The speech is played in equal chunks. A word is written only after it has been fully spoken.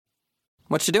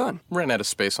What you doing? Ran out of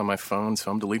space on my phone,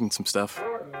 so I'm deleting some stuff.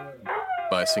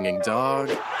 By singing dog.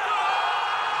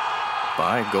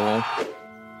 By goal.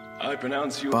 I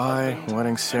pronounce you. By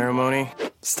wedding ceremony.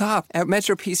 Stop. At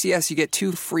Metro PCS, you get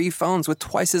 2 free phones with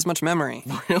twice as much memory.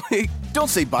 Really? Don't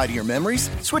say bye to your memories.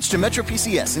 Switch to Metro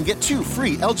PCS and get 2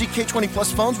 free LG K20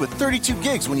 Plus phones with 32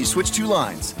 gigs when you switch 2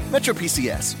 lines. Metro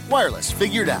PCS. Wireless.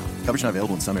 Figured out. Coverage not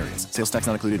available in some areas. Sales tax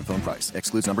not included in phone price.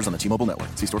 Excludes numbers on the T-Mobile network.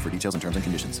 See store for details and terms and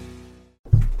conditions.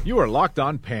 You are Locked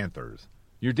On Panthers,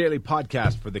 your daily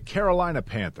podcast for the Carolina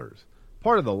Panthers,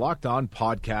 part of the Locked On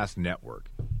Podcast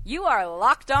Network. You are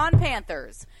Locked On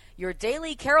Panthers, your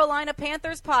daily Carolina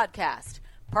Panthers podcast,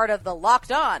 part of the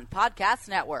Locked On Podcast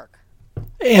Network.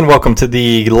 And welcome to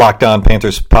the Locked On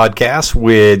Panthers podcast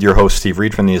with your host Steve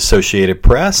Reed from the Associated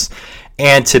Press.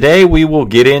 And today we will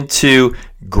get into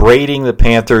grading the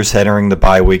Panthers entering the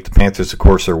bye week. The Panthers, of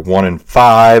course, are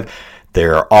 1-5.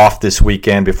 They're off this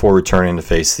weekend before returning to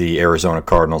face the Arizona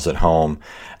Cardinals at home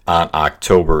on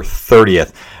October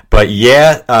 30th. But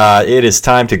yeah, it is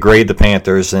time to grade the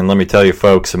Panthers. And let me tell you,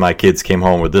 folks, if my kids came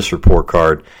home with this report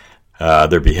card,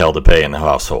 there'd be hell to pay in the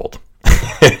household.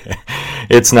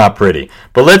 It's not pretty.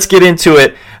 But let's get into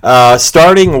it,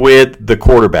 starting with the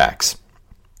quarterbacks.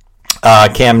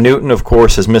 Cam Newton, of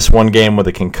course, has missed one game with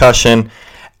a concussion.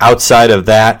 Outside of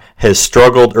that, has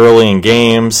struggled early in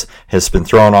games, has been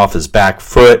thrown off his back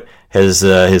foot,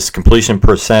 his completion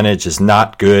percentage is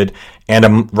not good,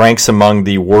 and ranks among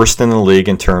the worst in the league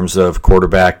in terms of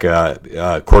quarterback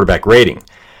rating.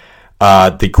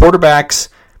 The quarterbacks,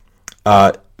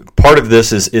 part of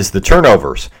this is the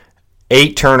turnovers.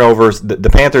 8 turnovers.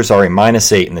 The Panthers are a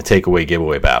 -8 in the takeaway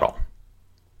giveaway battle.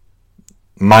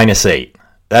 -8.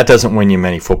 That doesn't win you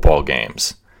many football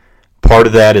games. Part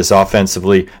of that is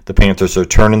offensively, the Panthers are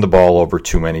turning the ball over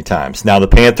too many times. Now, the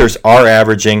Panthers are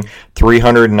averaging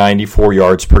 394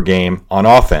 yards per game on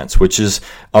offense, which is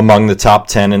among the top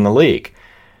 10 in the league.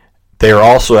 They are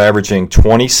also averaging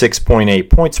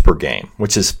 26.8 points per game,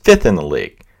 which is 5th in the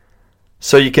league.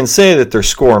 So you can say that they're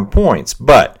scoring points,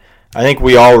 but I think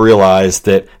we all realize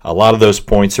that a lot of those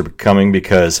points are coming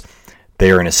because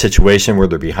they are in a situation where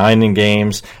they're behind in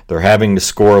games, they're having to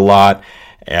score a lot,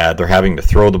 they're having to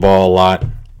throw the ball a lot.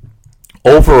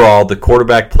 Overall, the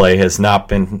quarterback play has not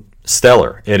been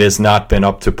stellar. It has not been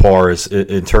up to par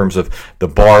in terms of the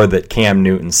bar that Cam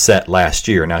Newton set last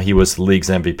year. Now, he was the league's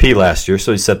MVP last year,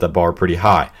 so he set the bar pretty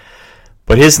high.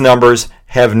 But his numbers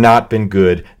have not been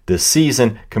good this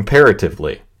season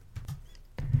comparatively.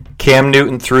 Cam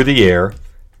Newton through the air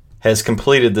has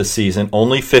completed this season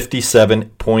only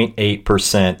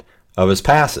 57.8% of his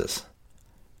passes.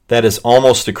 That is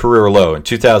almost a career low. In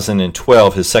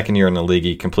 2012, his second year in the league,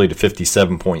 he completed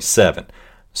 57.7%.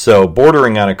 So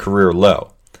bordering on a career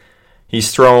low.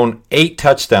 He's thrown 8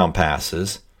 touchdown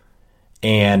passes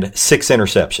and 6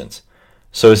 interceptions.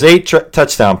 So his 8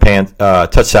 touchdown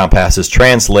passes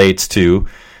translates to,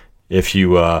 if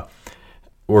you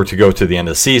were to go to the end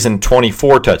of the season,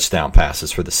 24 touchdown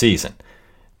passes for the season.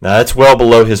 Now, that's well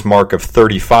below his mark of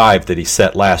 35 that he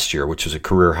set last year, which was a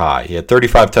career high. He had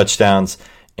 35 touchdowns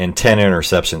and 10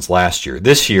 interceptions last year.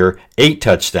 This year, 8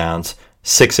 touchdowns,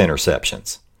 6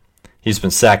 interceptions. He's been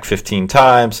sacked 15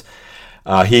 times.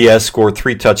 He has scored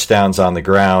 3 touchdowns on the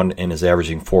ground and is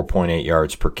averaging 4.8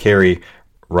 yards per carry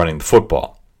running the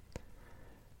football.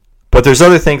 But there's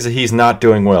other things that he's not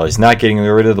doing well. He's not getting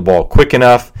rid of the ball quick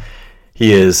enough.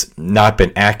 He has not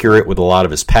been accurate with a lot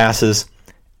of his passes.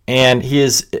 And he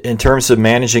is, in terms of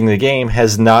managing the game,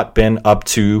 has not been up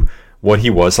to what he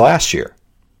was last year.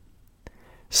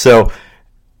 So,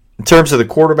 in terms of the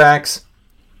quarterbacks,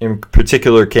 in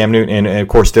particular Cam Newton, and of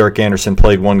course Derek Anderson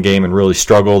played one game and really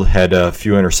struggled, had a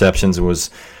few interceptions and was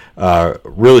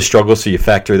really struggled, so you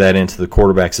factor that into the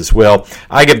quarterbacks as well.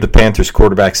 I give the Panthers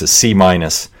quarterbacks a C-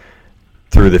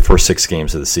 through the first 6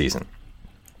 games of the season.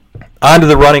 On to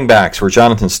the running backs, where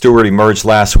Jonathan Stewart emerged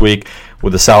last week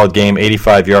with a solid game,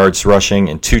 85 yards rushing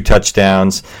and 2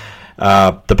 touchdowns.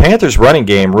 The Panthers' running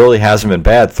game really hasn't been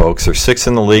bad, folks. They're 6th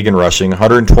in the league in rushing,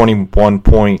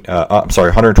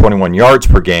 121 yards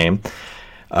per game,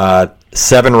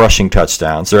 7 rushing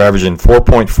touchdowns. They're averaging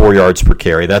 4.4 yards per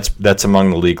carry. That's among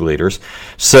the league leaders.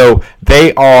 So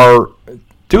they are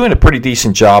doing a pretty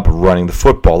decent job of running the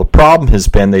football. The problem has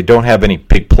been they don't have any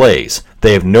big plays.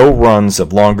 They have no runs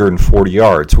of longer than 40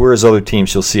 yards, whereas other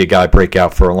teams you'll see a guy break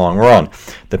out for a long run.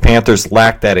 The Panthers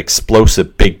lack that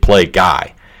explosive big play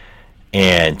guy.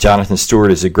 And Jonathan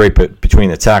Stewart is a great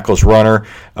between the tackles runner.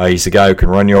 He's a guy who can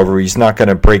run you over. He's not going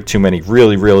to break too many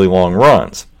really, really long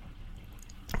runs.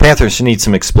 Panthers need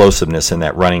some explosiveness in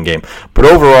that running game. But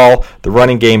overall, the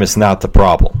running game is not the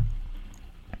problem.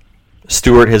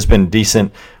 Stewart has been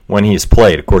decent when he's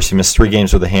played. Of course, he missed 3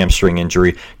 games with a hamstring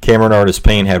injury. Cameron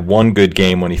Artis-Payne had 1 good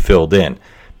game when he filled in.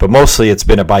 But mostly it's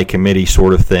been a by committee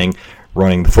sort of thing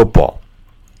running the football.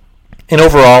 And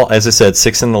overall, as I said,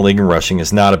 6th in the league in rushing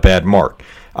is not a bad mark.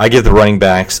 I give the running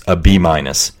backs a B-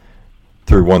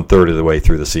 through 1/3 of the way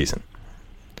through the season.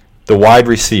 The wide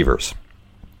receivers.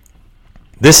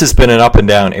 This has been an up and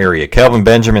down area. Kelvin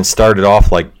Benjamin started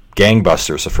off like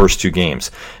gangbusters the first 2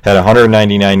 games. Had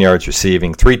 199 yards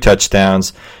receiving, 3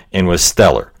 touchdowns, and was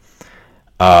stellar.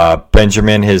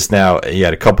 Benjamin has now he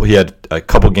had a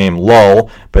couple game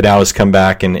lull, but now has come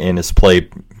back and has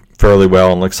played fairly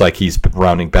well and looks like he's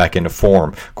rounding back into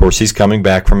form. Of course, he's coming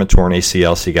back from a torn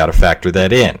ACL, so you got to factor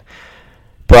that in.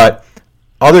 But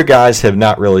other guys have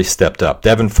not really stepped up.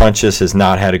 Devin Funchess has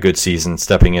not had a good season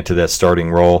stepping into that starting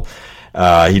role.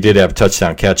 He did have a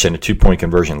touchdown catch and a 2-point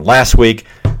conversion last week,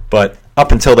 but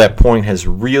up until that point has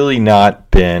really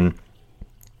not been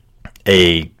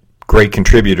a great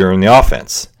contributor in the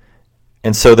offense.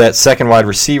 And so that second wide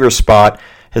receiver spot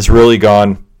has really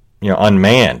gone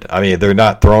unmanned. I mean, they're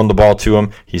not throwing the ball to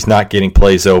him. He's not getting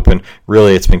plays open.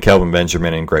 Really, it's been Kelvin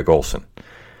Benjamin and Greg Olsen.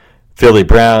 Philly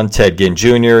Brown, Ted Ginn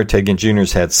Jr. Ted Ginn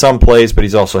Jr.'s had some plays, but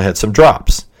he's also had some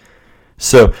drops.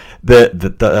 So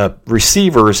the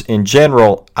receivers in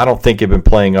general, I don't think have been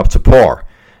playing up to par.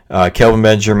 Kelvin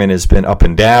Benjamin has been up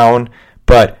and down,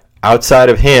 but outside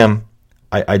of him,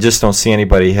 I just don't see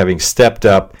anybody having stepped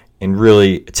up and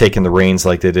really taken the reins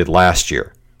like they did last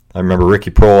year. I remember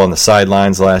Ricky Proehl on the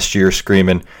sidelines last year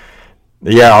screaming,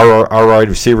 "Yeah, our wide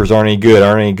receivers aren't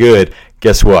any good."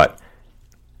 Guess what?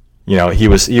 He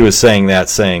was saying that,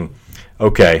 saying,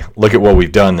 "Okay, look at what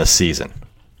we've done this season.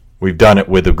 We've done it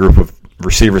with a group of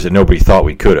receivers that nobody thought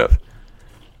we could have."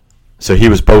 So he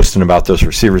was boasting about those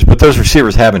receivers, but those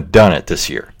receivers haven't done it this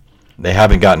year. They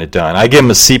haven't gotten it done. I give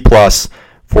him a C+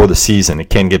 for the season. It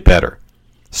can get better.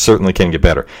 Certainly can get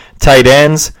better. Tight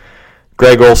ends.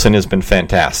 Greg Olsen has been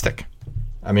fantastic.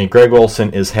 I mean, Greg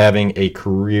Olsen is having a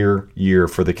career year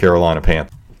for the Carolina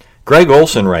Panthers. Greg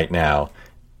Olsen right now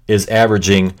is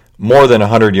averaging more than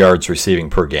 100 yards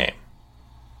receiving per game.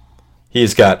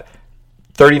 He's got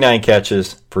 39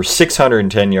 catches for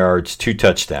 610 yards, 2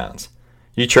 touchdowns.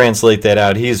 You translate that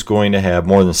out, he's going to have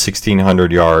more than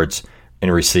 1,600 yards in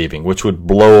receiving, which would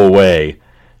blow away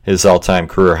his all-time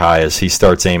career high as he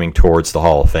starts aiming towards the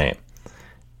Hall of Fame.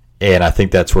 And I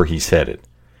think that's where he's headed.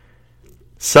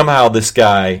 Somehow this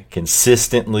guy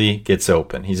consistently gets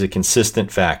open. He's a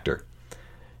consistent factor.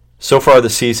 So far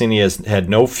this season, he has had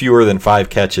no fewer than 5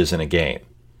 catches in a game.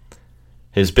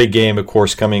 His big game, of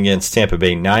course, coming against Tampa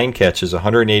Bay, 9 catches,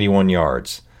 181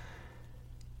 yards.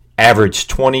 Averaged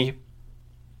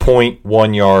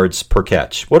 20.1 yards per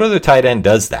catch. What other tight end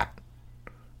does that?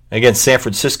 Against San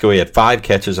Francisco, he had 5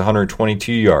 catches,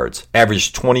 122 yards.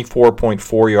 Averaged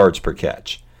 24.4 yards per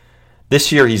catch.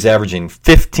 This year, he's averaging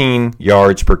 15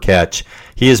 yards per catch.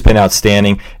 He has been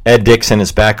outstanding. Ed Dixon,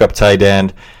 his backup tight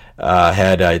end,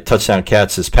 had a touchdown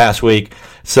catch this past week.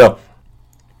 So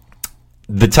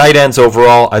the tight ends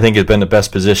overall, I think, have been the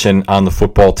best position on the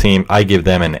football team. I give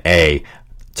them an A.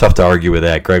 Tough to argue with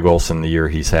that. Greg Olsen, the year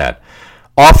he's had.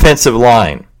 Offensive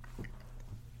line.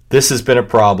 This has been a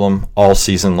problem all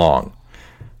season long.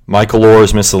 Michael Orr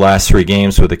has missed the last 3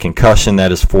 games with a concussion.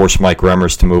 That has forced Mike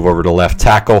Remmers to move over to left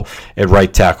tackle. At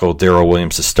right tackle, Darrell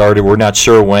Williams has started. We're not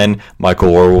sure when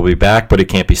Michael Orr will be back, but it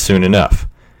can't be soon enough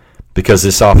because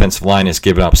this offensive line has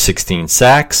given up 16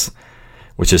 sacks,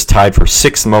 which is tied for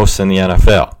 6th most in the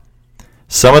NFL.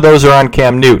 Some of those are on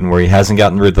Cam Newton, where he hasn't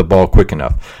gotten rid of the ball quick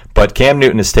enough, but Cam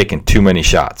Newton has taken too many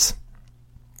shots.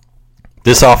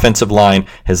 This offensive line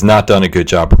has not done a good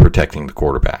job of protecting the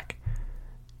quarterback.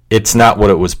 It's not what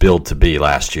it was billed to be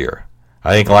last year.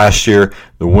 I think last year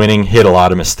the winning hid a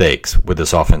lot of mistakes with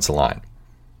this offensive line.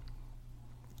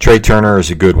 Trey Turner is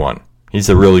a good one. He's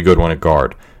a really good one at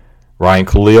guard. Ryan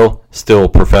Khalil, still a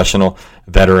professional,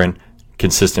 veteran,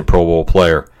 consistent Pro Bowl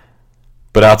player.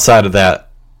 But outside of that,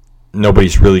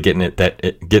 nobody's really getting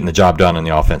the job done on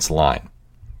the offensive line.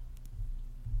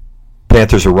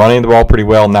 Panthers are running the ball pretty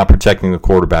well, not protecting the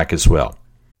quarterback as well.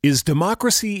 Is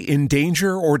democracy in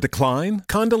danger or decline?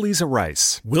 Condoleezza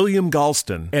Rice, William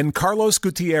Galston, and Carlos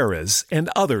Gutierrez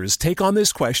and others take on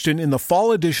this question in the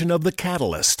fall edition of The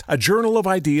Catalyst, a journal of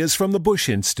ideas from the Bush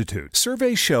Institute.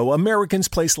 Surveys show Americans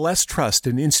place less trust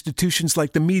in institutions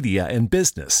like the media and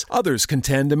business. Others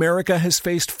contend America has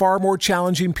faced far more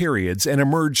challenging periods and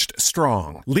emerged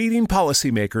strong. Leading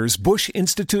policymakers, Bush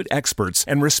Institute experts,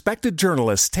 and respected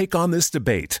journalists take on this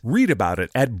debate. Read about it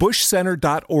at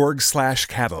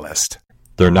bushcenter.org/catalyst.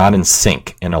 They're not in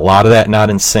sync, and a lot of that not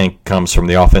in sync comes from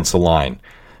the offensive line.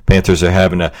 Panthers are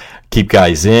having to keep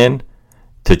guys in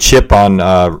to chip on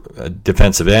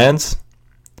defensive ends.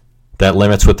 That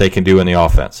limits what they can do in the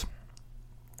offense.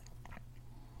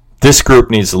 This group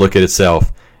needs to look at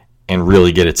itself and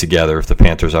really get it together if the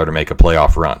Panthers are to make a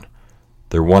playoff run.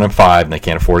 They're 1-5 and they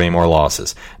can't afford any more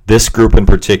losses. This group in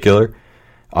particular,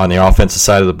 on the offensive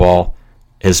side of the ball,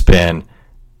 has been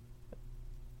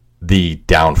the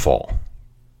downfall.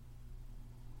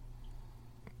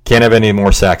 Can't have any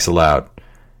more sacks allowed.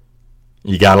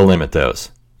 You got to limit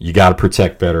those. You got to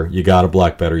protect better. You got to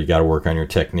block better. You got to work on your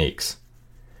techniques.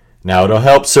 Now, it'll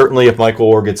help certainly if Michael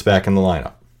Orr gets back in the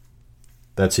lineup.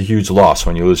 That's a huge loss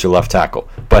when you lose your left tackle.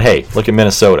 But hey, look at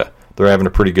Minnesota. They're having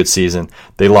a pretty good season.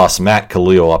 They lost Matt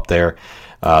Khalil up there.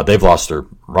 They've lost their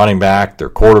running back, their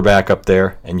quarterback up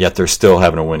there, and yet they're still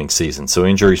having a winning season. So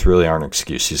injuries really aren't an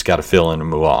excuse. You just got to fill in and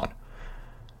move on.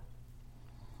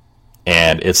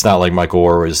 And it's not like Michael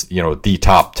Orr is, the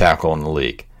top tackle in the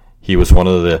league. He was one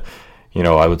of the,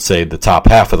 I would say the top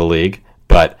half of the league,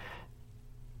 but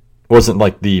wasn't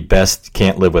like the best,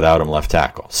 can't live without him left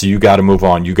tackle. So you got to move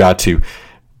on. You got to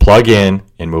plug in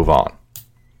and move on.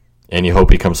 And you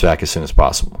hope he comes back as soon as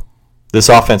possible. This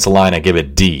offensive line, I give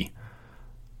it D.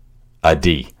 A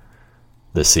D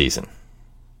this season.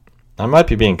 I might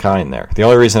be being kind there. The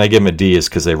only reason I give him a D is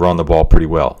because they run the ball pretty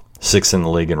well. 6th in the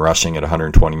league in rushing at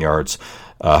 120 yards,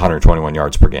 121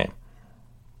 yards per game.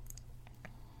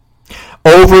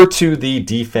 Over to the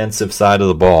defensive side of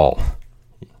the ball.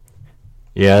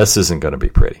 Yeah, this isn't going to be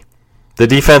pretty. The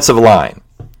defensive line.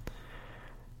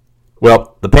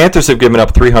 Well, the Panthers have given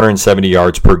up 370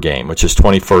 yards per game, which is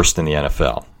 21st in the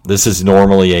NFL. This is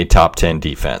normally a top 10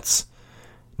 defense.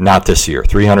 Not this year.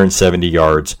 370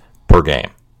 yards per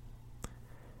game.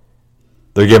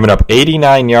 They're giving up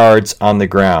 89 yards on the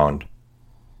ground,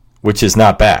 which is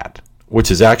not bad, which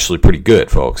is actually pretty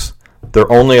good, folks.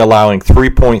 They're only allowing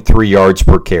 3.3 yards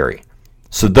per carry.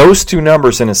 So those two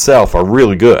numbers in itself are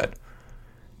really good.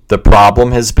 The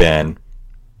problem has been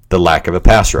the lack of a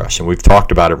pass rush, and we've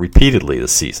talked about it repeatedly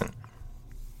this season.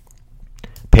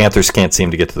 Panthers can't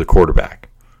seem to get to the quarterback.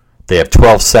 They have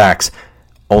 12 sacks,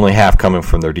 only half coming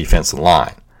from their defensive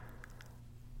line.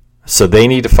 So they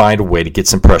need to find a way to get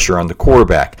some pressure on the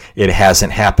quarterback. It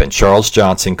hasn't happened. Charles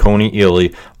Johnson, Coney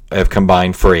Ealy have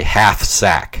combined for a half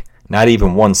sack. Not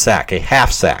even one sack, a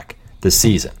half sack this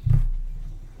season.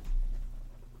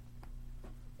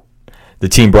 The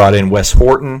team brought in Wes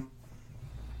Horton.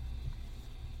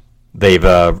 They've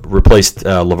replaced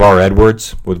LeVar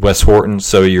Edwards with Wes Horton,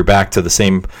 so you're back to the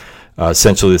same,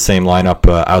 essentially the same lineup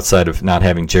outside of not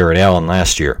having Jared Allen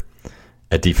last year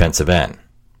at defensive end.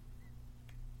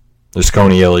 There's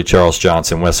Coney Ealy, Charles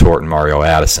Johnson, Wes Horton, Mario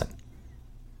Addison.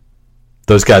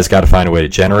 Those guys got to find a way to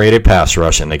generate a pass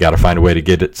rush, and they got to find a way to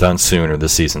get it done soon or the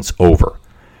season's over.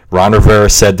 Ron Rivera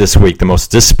said this week the most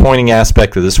disappointing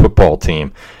aspect of this football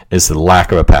team is the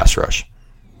lack of a pass rush.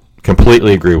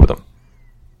 Completely agree with him.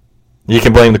 You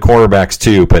can blame the cornerbacks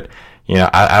too, but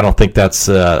I don't think that's.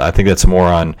 I think that's more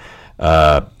on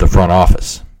the front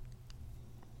office.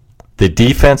 The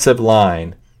defensive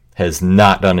line has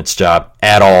not done its job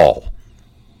at all.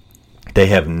 They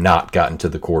have not gotten to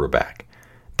the quarterback.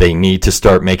 They need to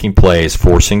start making plays,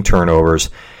 forcing turnovers,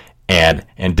 and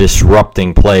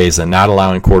disrupting plays, and not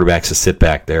allowing quarterbacks to sit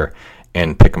back there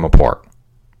and pick them apart.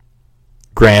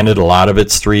 Granted, a lot of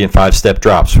it's 3- and 5-step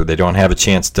drops where they don't have a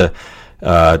chance to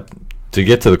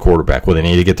get to the quarterback. Well, they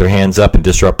need to get their hands up and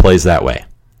disrupt plays that way.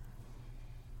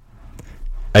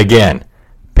 Again,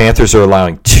 Panthers are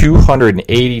allowing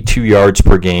 282 yards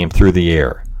per game through the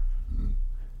air.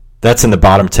 That's in the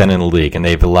bottom 10 in the league, and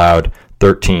they've allowed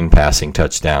 13 passing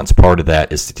touchdowns. Part of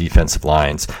that is the defensive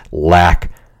line's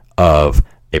lack of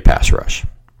a pass rush.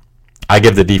 I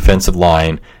give the defensive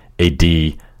line a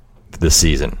D this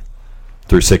season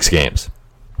through 6 games.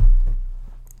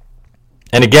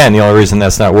 And again, the only reason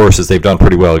that's not worse is they've done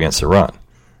pretty well against the run.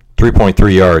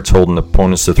 3.3 yards, holding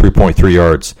opponents to 3.3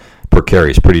 yards per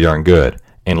carry is pretty darn good,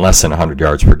 and less than 100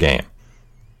 yards per game.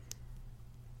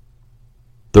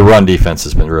 The run defense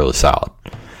has been really solid.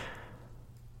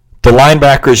 The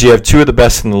linebackers, you have 2 of the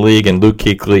best in the league, in Luke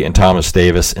Kuechly and Thomas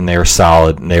Davis, and they are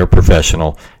solid, and they are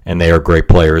professional, and they are great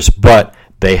players, but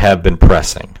they have been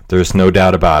pressing. There's no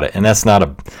doubt about it, and that's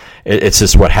not it's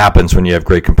just what happens when you have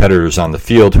great competitors on the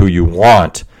field who you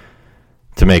want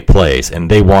to make plays, and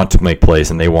they want to make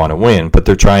plays, and they want to win, but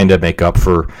they're trying to make up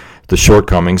for the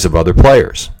shortcomings of other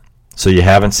players. So you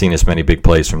haven't seen as many big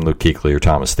plays from Luke Kuechly or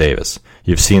Thomas Davis.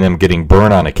 You've seen them getting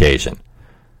burned on occasion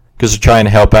because they're trying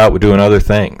to help out with doing other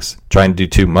things, trying to do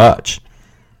too much.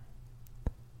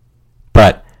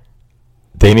 But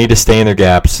they need to stay in their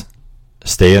gaps,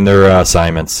 stay in their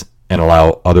assignments, and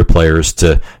allow other players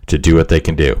to do what they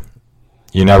can do.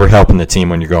 You're never helping the team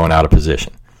when you're going out of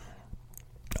position.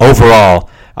 Overall,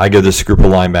 I give this group of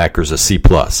linebackers a C+,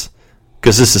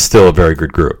 because this is still a very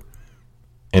good group,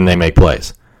 and they make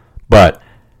plays. But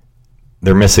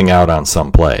they're missing out on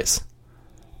some plays,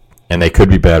 and they could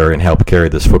be better and help carry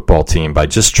this football team by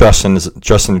just trusting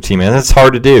the team. And it's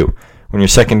hard to do when your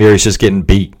secondary is just getting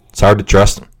beat. It's hard to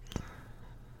trust them.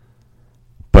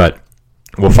 But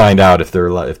we'll find out if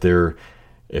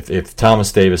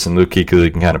Thomas Davis and Luke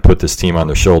Kuechly can kind of put this team on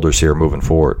their shoulders here moving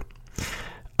forward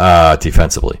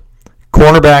defensively.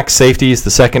 Cornerbacks, safeties,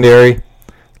 the secondary.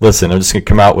 Listen, I'm just going to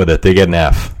come out with it. They get an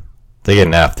F.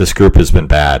 This group has been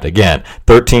bad. Again,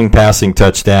 13 passing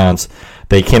touchdowns.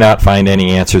 They cannot find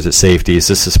any answers at safeties.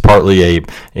 This is partly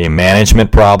a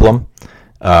management problem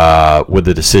with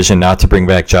the decision not to bring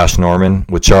back Josh Norman.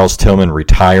 With Charles Tillman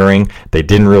retiring, they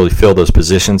didn't really fill those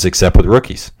positions except with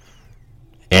rookies.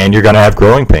 And you're going to have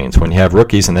growing pains when you have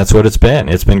rookies, and that's what it's been.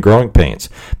 It's been growing pains.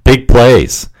 Big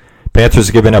plays. Panthers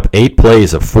have given up 8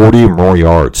 plays of 40 or more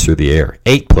yards through the air.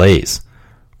 8 plays,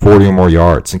 40 or more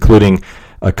yards, including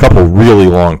a couple really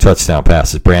long touchdown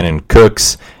passes. Brandon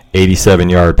Cooks,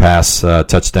 87-yard pass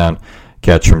touchdown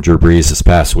catch from Drew Brees this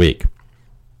past week.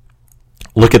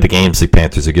 Look at the games the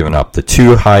Panthers have given up. The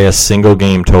 2 highest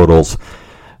single-game totals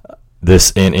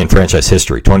this in franchise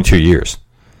history, 22 years.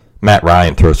 Matt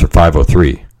Ryan throws for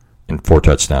 503 and 4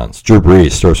 touchdowns. Drew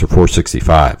Brees throws for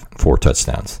 465 and 4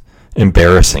 touchdowns.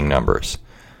 Embarrassing numbers.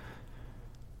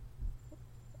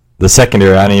 The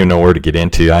secondary, I don't even know where to get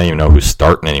into. I don't even know who's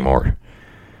starting anymore.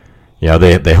 You know,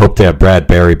 they hope to have Brad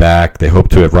Berry back. They hope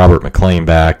to have Robert McClain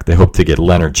back. They hope to get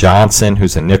Leonard Johnson,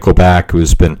 who's a nickel back,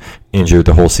 who's been injured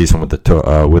the whole season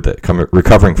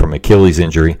recovering from Achilles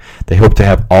injury. They hope to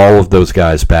have all of those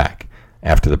guys back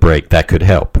after the break. That could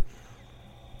help.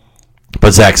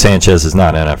 But Zach Sanchez is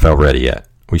not NFL ready yet.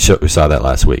 We saw that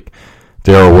last week.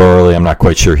 Daryl Worley, I'm not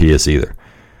quite sure he is either.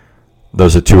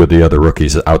 Those are 2 of the other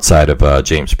rookies outside of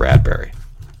James Bradbury.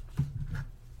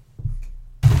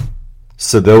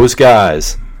 So those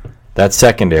guys, that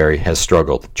secondary has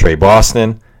struggled. Trey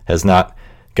Boston has not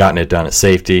gotten it done at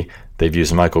safety. They've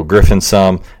used Michael Griffin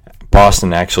some.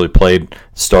 Boston actually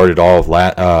started all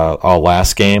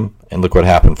last game, and look what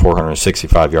happened,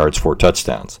 465 yards, 4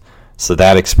 touchdowns. So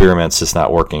that experiment's just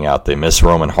not working out. They miss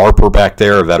Roman Harper back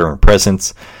there, a veteran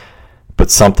presence. But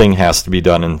something has to be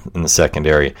done in the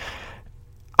secondary.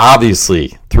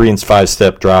 Obviously, 3 and 5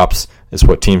 step drops is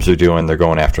what teams are doing. They're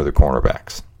going after the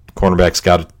cornerbacks. Cornerbacks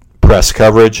got to press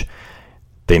coverage.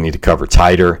 They need to cover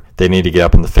tighter. They need to get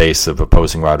up in the face of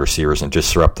opposing wide receivers and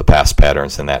disrupt the pass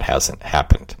patterns, and that hasn't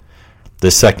happened.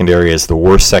 This secondary is the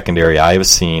worst secondary I have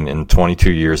seen in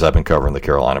 22 years I've been covering the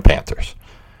Carolina Panthers.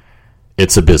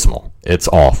 It's abysmal. It's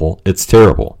awful. It's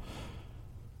terrible.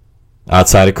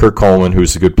 Outside of Kirk Coleman,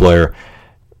 who's a good player,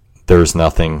 there's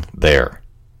nothing there.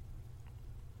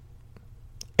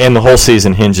 And the whole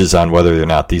season hinges on whether or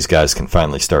not these guys can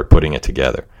finally start putting it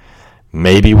together.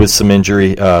 Maybe with some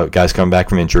injury, guys coming back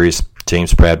from injuries,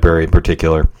 James Bradbury in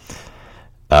particular,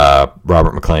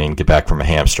 Robert McClain get back from a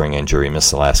hamstring injury,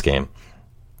 missed the last game.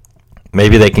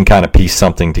 Maybe they can kind of piece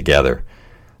something together.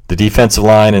 The defensive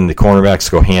line and the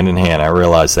cornerbacks go hand in hand. I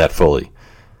realize that fully.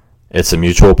 It's a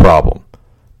mutual problem.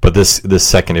 But this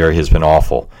secondary has been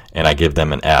awful, and I give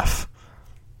them an F.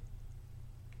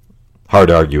 Hard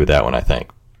to argue with that one, I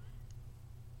think.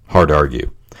 Hard to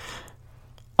argue.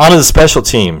 On to the special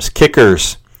teams.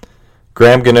 Kickers,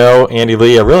 Graham Gano, Andy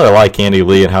Lee. I really like Andy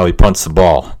Lee and how he punts the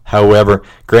ball. However,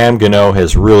 Graham Gano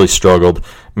has really struggled.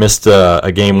 Missed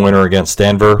a game winner against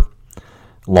Denver.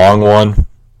 Long one.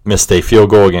 Missed a field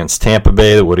goal against Tampa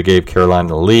Bay that would have gave Carolina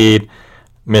the lead.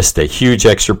 Missed a huge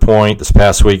extra point this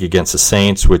past week against the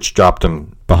Saints, which dropped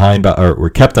them behind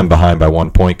kept them behind by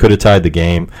 1 point. Could have tied the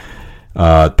game.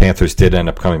 Panthers did end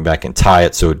up coming back and tie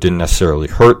it, so it didn't necessarily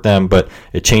hurt them, but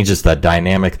it changes the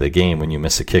dynamic of the game when you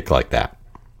miss a kick like that.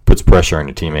 Puts pressure on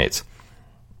your teammates.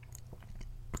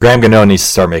 Graham Gano needs to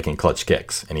start making clutch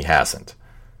kicks, and he hasn't.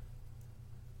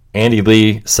 Andy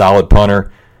Lee, solid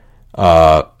punter,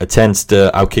 attempts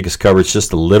to outkick his coverage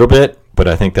just a little bit, but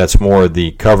I think that's more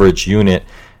the coverage unit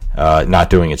not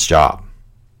doing its job.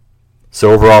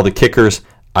 So overall, the kickers,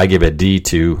 I give a D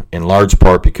to, in large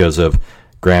part because of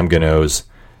Graham Gano's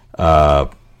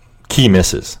key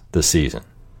misses this season.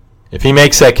 If he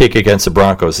makes that kick against the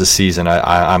Broncos this season,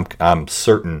 I'm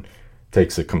certain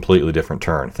takes a completely different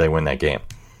turn if they win that game.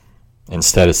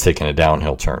 Instead, it's taking a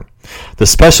downhill turn. The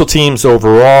special teams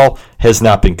overall has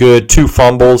not been good. 2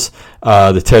 fumbles.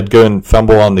 The Ted Ginn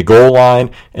fumble on the goal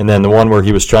line, and then the one where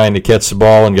he was trying to catch the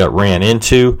ball and got ran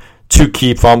into. 2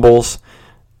 key fumbles.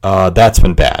 That's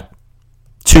been bad.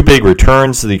 2 big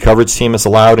returns the coverage team has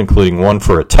allowed, including one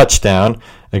for a touchdown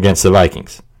against the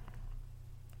Vikings.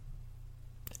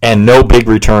 And no big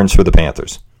returns for the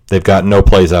Panthers. They've got no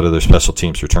plays out of their special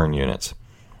teams return units.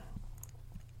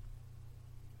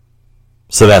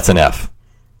 So that's an F.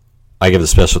 I give the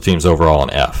special teams overall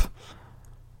an F.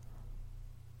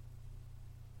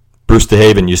 Bruce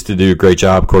DeHaven used to do a great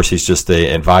job. Of course, he's just an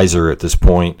advisor at this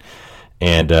point.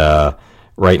 And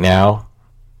right now,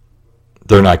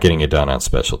 they're not getting it done on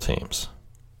special teams.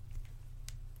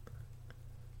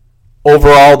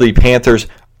 Overall, the Panthers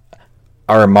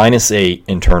are a -8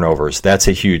 in turnovers. That's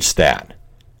a huge stat.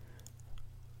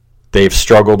 They've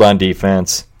struggled on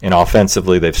defense, and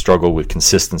offensively they've struggled with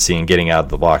consistency and getting out of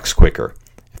the box quicker.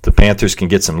 If the Panthers can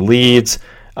get some leads,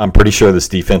 I'm pretty sure this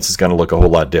defense is going to look a whole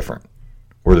lot different.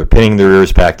 Where they're pinning their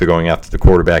ears back, they're going after the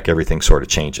quarterback, everything sort of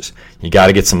changes. You got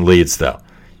to get some leads, though.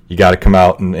 You got to come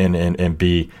out and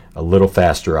be a little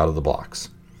faster out of the blocks.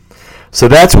 So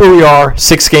that's where we are,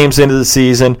 6 games into the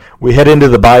season. We head into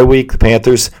the bye week. The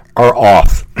Panthers are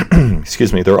off.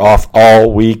 They're off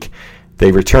all week.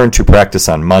 They return to practice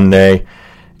on Monday,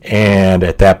 and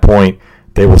at that point,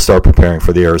 they will start preparing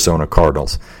for the Arizona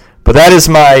Cardinals. But that is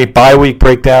my bye week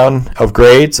breakdown of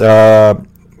grades.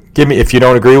 Give me, if you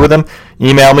don't agree with them,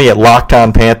 email me at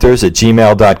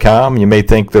lockedonpanthers@gmail.com. You may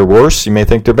think they're worse. You may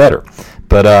think they're better.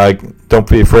 But don't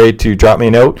be afraid to drop me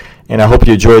a note. And I hope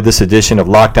you enjoyed this edition of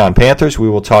Locked On Panthers. We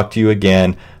will talk to you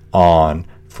again on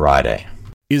Friday.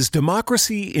 Is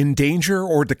democracy in danger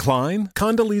or decline?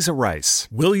 Condoleezza Rice,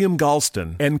 William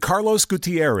Galston, and Carlos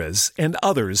Gutierrez and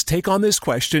others take on this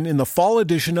question in the fall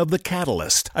edition of The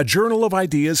Catalyst, a journal of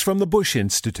ideas from the Bush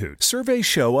Institute. Surveys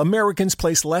show Americans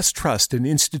place less trust in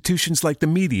institutions like the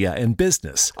media and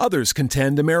business. Others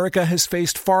contend America has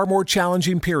faced far more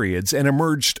challenging periods and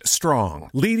emerged strong.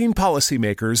 Leading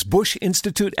policymakers, Bush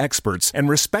Institute experts, and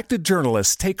respected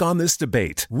journalists take on this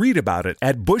debate. Read about it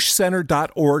at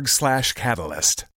bushcenter.org/catalyst.